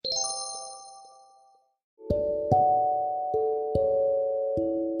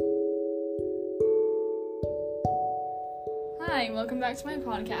welcome back to my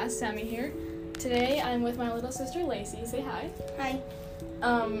podcast. Sammy here. Today I'm with my little sister Lacey. Say hi. Hi.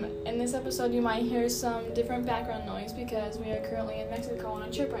 In this episode you might hear some different background noise because we are currently in Mexico on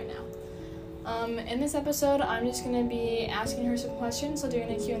a trip right now. In this episode I'm just going to be asking her some questions, so doing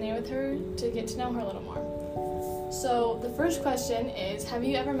a Q&A with her to get to know her a little more. So the first question is, have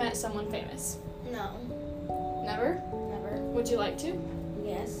you ever met someone famous? No. Never? Never. Would you like to?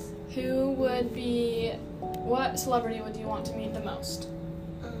 Yes. What celebrity would you want to meet the most?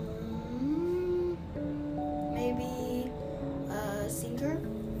 Maybe a singer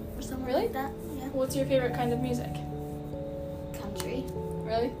or something Really? like that. Yeah. What's your favorite kind of music? Country.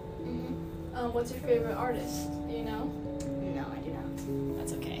 Really? Mm-hmm. What's your favorite artist? Do you know? No, I do not.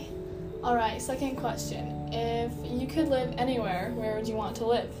 That's okay. Alright, second question. If you could live anywhere, where would you want to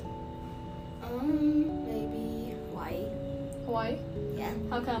live? Maybe Hawaii. Hawaii? Yeah.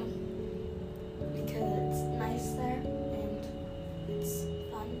 How come? Because it's nice there and it's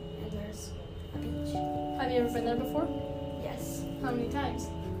fun and there's a beach. Have you ever been there before? Yes. How many times?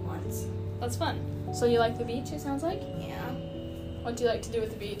 Once. That's fun. So you like the beach, it sounds like? Yeah. What do you like to do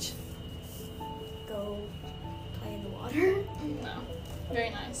with the beach? Go play in the water. No. Very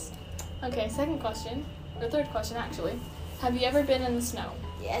nice. Okay, second question. Or third question, actually. Have you ever been in the snow?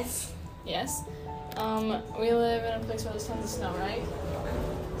 Yes. Yes. We live in a place where there's tons of snow, right?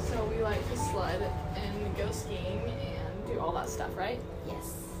 So we like to sled and go skiing and do all that stuff, right?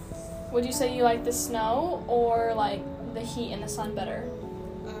 Yes. Would you say you like the snow or like the heat and the sun better?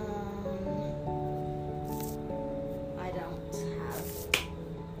 I don't have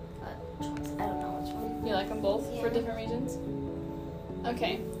a choice. I don't know which one. You like them both for Yeah. different reasons?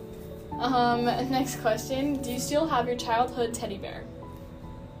 Okay. Next question. Do you still have your childhood teddy bear?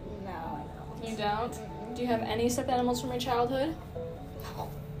 No, I don't. You don't? Mm-mm. Do you have any stuffed animals from your childhood? No.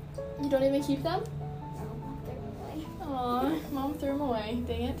 You don't even keep them? No, they're away. Aw, Mom threw them away.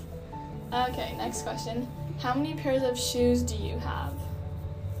 Dang it. Okay, next question. How many pairs of shoes do you have?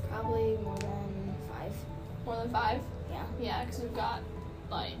 Probably more than 5. More than 5? Yeah. Yeah, because we've got,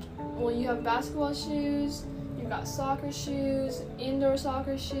 you have basketball shoes, you've got soccer shoes, indoor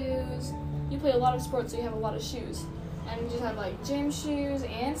soccer shoes. You play a lot of sports, so you have a lot of shoes. And you just have, gym shoes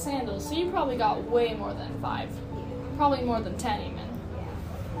and sandals, so you probably got way more than 5. Yeah. Probably more than 10 even.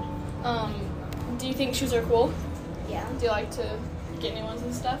 Yeah. Do you think shoes are cool? Yeah. Do you like to get new ones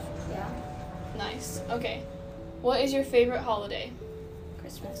and stuff? Yeah. Nice. Okay. What is your favorite holiday?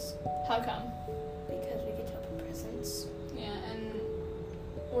 Christmas. How come? Because we get to open presents. Yeah, and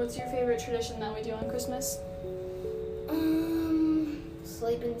what's your favorite tradition that we do on Christmas?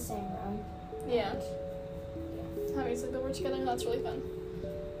 Sleep in the same room. Yeah. Having sleepover together, that's really fun.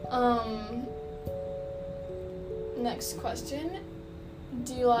 Next question.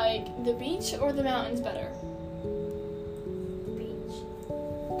 Do you like the beach or the mountains better? The beach.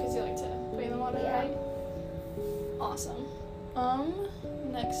 Because you like to play in the water, Yeah. right? Awesome.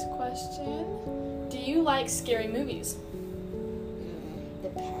 Next question. Do you like scary movies?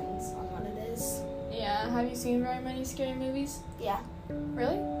 Depends on what it is. Yeah, have you seen very many scary movies? Yeah.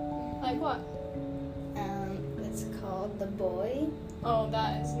 Really? Like what? It's called The Boy. Oh,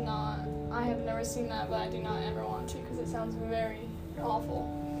 that is not... I have never seen that, but I do not ever want to because it sounds very awful.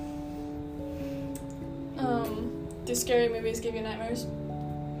 Do scary movies give you nightmares?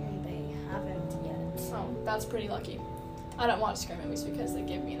 They haven't yet. Oh, that's pretty lucky. I don't watch scary movies because they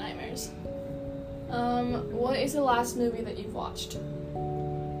give me nightmares. What is the last movie that you've watched? I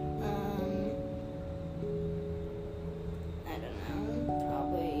don't know.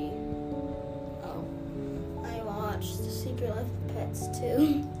 Probably. I watched The Secret Life of Pets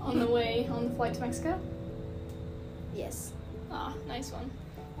too. On the flight to Mexico? Yes. Ah, nice one.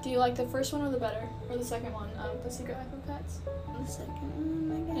 Do you like the first one or the second one of The Secret Life of Pets? The second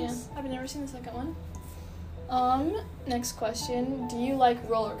one, I Yeah, guess. I've never seen the second one. Next question. Do you like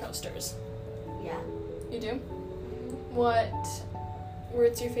roller coasters? Yeah. You do? What's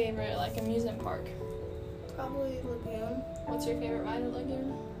your favorite, amusement park? Probably Lagoon. What's your favorite ride at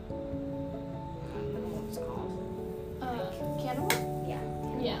Lagoon? I don't know what it's called. Cannibal? Yeah.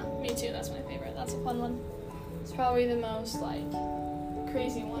 Yeah, me too. That's my favorite. That's a fun one. It's probably the most,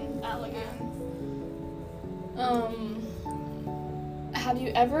 crazy one at Lagoon. Have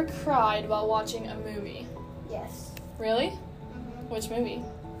you ever cried while watching a movie? Yes. Really? Mm-hmm. Which movie?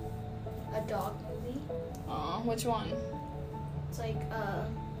 A dog movie. Aw, which one? It's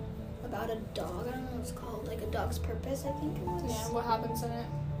about a dog. I don't know what it's called. A Dog's Purpose, I think it was. Yeah, what happens in it?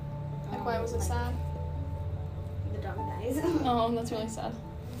 Why was it sad? The dog dies. Oh, that's really sad.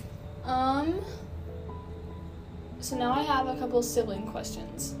 So now I have a couple sibling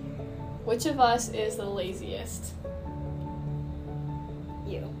questions. Which of us is the laziest?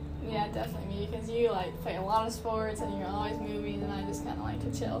 You. Yeah, definitely me, because you like play a lot of sports and you're always moving, and I just kind of like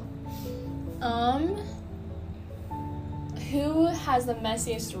to chill. Who has the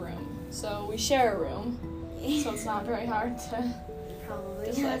messiest room? So we share a room, so it's not very hard to. Probably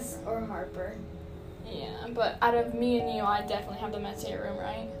Just like- us or Harper. Yeah, but out of me and you, I definitely have the messier room,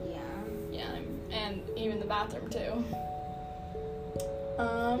 right? Yeah. Yeah, and even the bathroom too.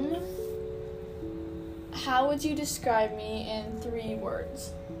 How would you describe me in 3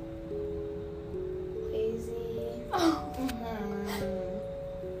 words? Lazy. Oh.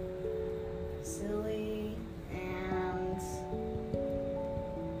 Silly. And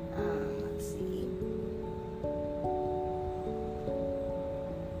let's see.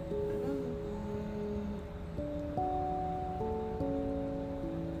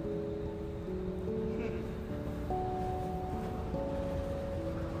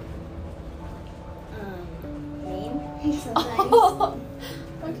 Mean. Sometimes.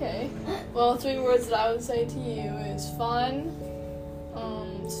 Okay. Well, 3 words that I would say to you is fun,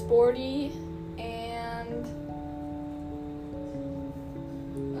 sporty, and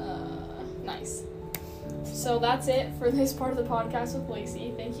nice. So that's it for this part of the podcast with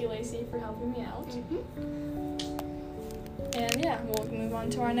Lacey. Thank you, Lacey, for helping me out. And yeah, we'll move on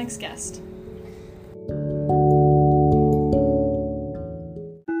to our next guest.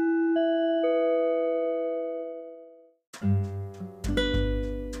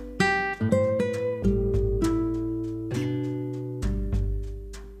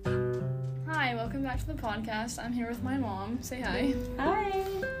 Hi, welcome back to the podcast. I'm here with my mom. Say hi. Hi.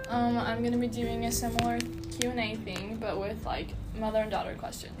 I'm going to be doing a similar Q&A thing, but with like mother and daughter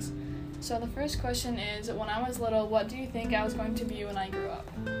questions. So the first question is, when I was little, what do you think I was going to be when I grew up?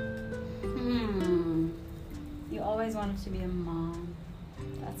 You always wanted to be a mom.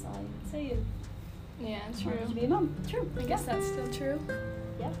 That's all I can say. You Yeah, wanted to true. be a mom. True. I guess that's still true.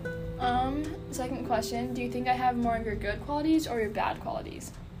 Yeah. Second question, do you think I have more of your good qualities or your bad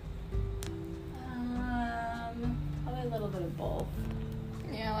qualities? Probably a little bit of both.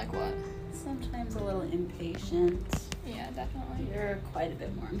 Yeah, like what? Sometimes a little impatient. Yeah, definitely. You're quite a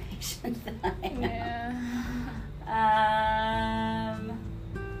bit more impatient than I am.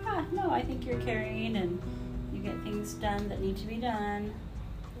 Yeah. No, I think you're caring and you get things done that need to be done.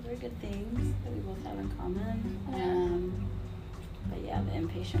 Those are good things that we both have in common. But yeah, the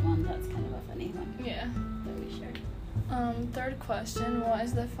impatient one, that's kind of a funny one Yeah. that we share. Third question, what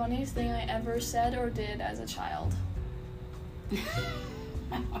is the funniest thing I ever said or did as a child?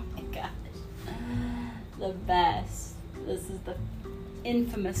 Oh my gosh. The best. This is the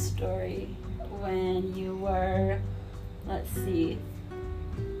infamous story when you were, let's see,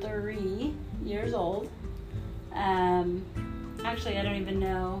 3 years old. Actually, I don't even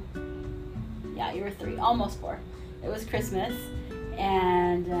know. Yeah, you were 3, almost 4. It was Christmas,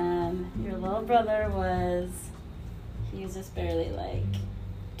 and your little brother he was just barely like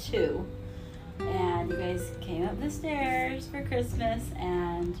 2. And you guys came up the stairs for Christmas,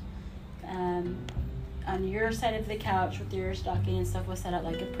 and on your side of the couch with your stocking and stuff was set up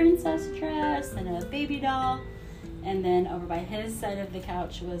like a princess dress and a baby doll. And then over by his side of the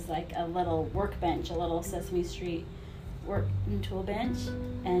couch was like a little workbench, a little Sesame Street work and tool bench.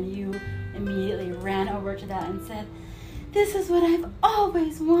 And you immediately ran over to that and said, "This is what I've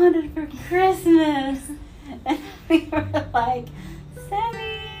always wanted for Christmas." And we were like,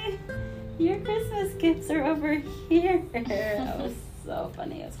 "Sammy, your Christmas gifts are over here." That was so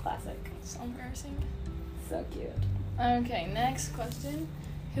funny. It was classic. So embarrassing. So cute. Okay, next question.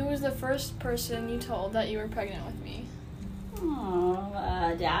 Who was the first person you told that you were pregnant with me?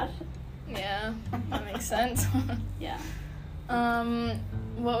 Oh, Dad? Yeah, that makes sense. Yeah.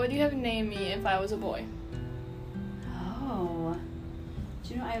 What would you have named me if I was a boy? Oh.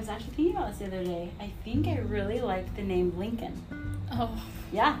 Do you know, I was actually thinking about this the other day. I think I really like the name Lincoln. Oh,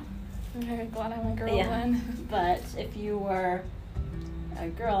 Yeah. I'm very glad I'm a girl Yeah. then. But if you were a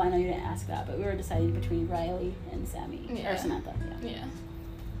girl, I know you didn't ask that, but we were deciding between Riley and Sammy. Yeah. Or Samantha, yeah. Yeah.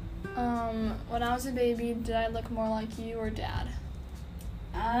 When I was a baby, did I look more like you or Dad?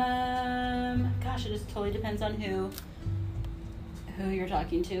 Gosh, it just totally depends on who you're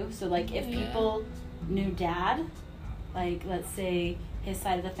talking to. So, like, if Yeah. people knew Dad, like, let's say his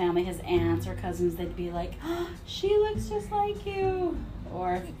side of the family, his aunts or cousins, they'd be like, "Oh, she looks just like you."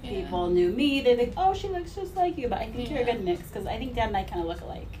 Or if Yeah. people knew me, they'd think, "Oh, she looks just like you." But I think you're a Yeah. good mix, because I think Dad and I kind of look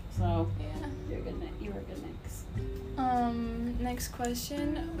alike. So, Yeah. you're a good mix. You were a good mix. Next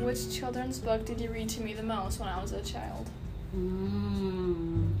question. Which children's book did you read to me the most when I was a child?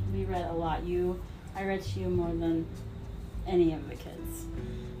 We read a lot. I read to you more than any of the kids.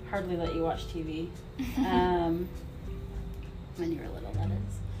 Hardly let you watch TV. When you were little, that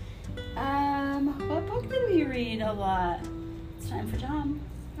is. What book did we read a lot? It's Time for Tom.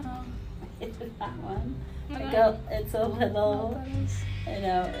 Oh, It's that one. I Like don't it's a know what little, that is. I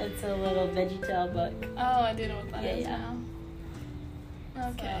know, it's a little VeggieTale book. Oh, I do know what that is Yeah. now.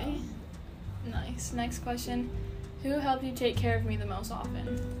 Okay. Nice. Next question. Who helped you take care of me the most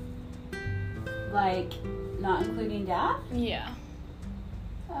often? Like, not including Dad? Yeah.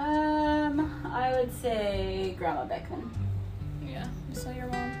 I would say Grandma Beckman. Yeah. So your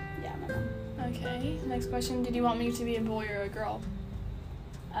mom. Yeah, my mom. Okay. Next question. Did you want me to be a boy or a girl?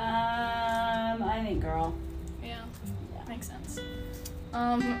 I think girl. Yeah. Yeah. Makes sense.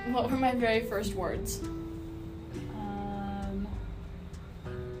 What were my very first words?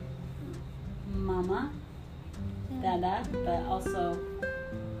 Mama, Dada, but also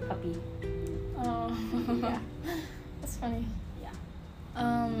puppy. Oh. Yeah. That's funny.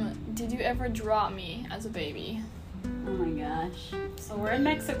 Yeah. Did you ever draw me as a baby? Oh my gosh. So we're in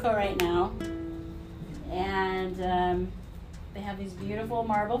Mexico right now, and they have these beautiful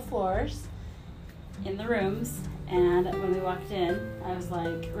marble floors in the rooms. And when we walked in, I was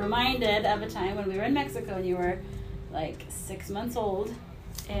like reminded of a time when we were in Mexico and you were like 6 months old,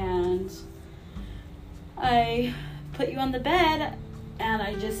 and I put you on the bed, and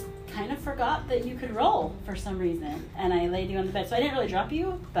I just kind of forgot that you could roll for some reason, and I laid you on the bed. So I didn't really drop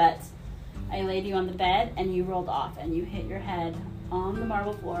you, but I laid you on the bed, and you rolled off, and you hit your head on the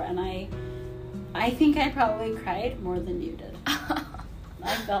marble floor, and I think I probably cried more than you did.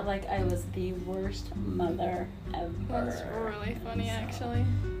 I felt like I was the worst mother ever. That's really funny, So, actually.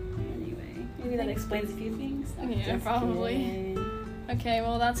 Anyway, maybe that explains a few things. I'm Yeah, just probably. kidding. Okay,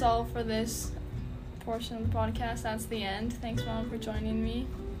 well, that's all for this portion of the podcast. That's the end. Thanks, Mom, for joining me,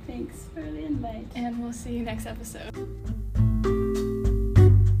 Thanks for the invite. and we'll see you next episode.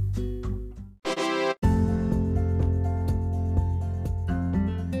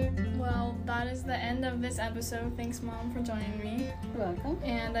 Well, that is the end of this episode. Thanks, Mom, for joining me, You're welcome.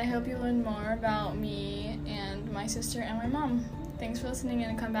 and I hope you learned more about me and my sister and my mom. Thanks for listening,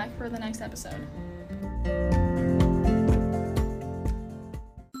 and come back for the next episode.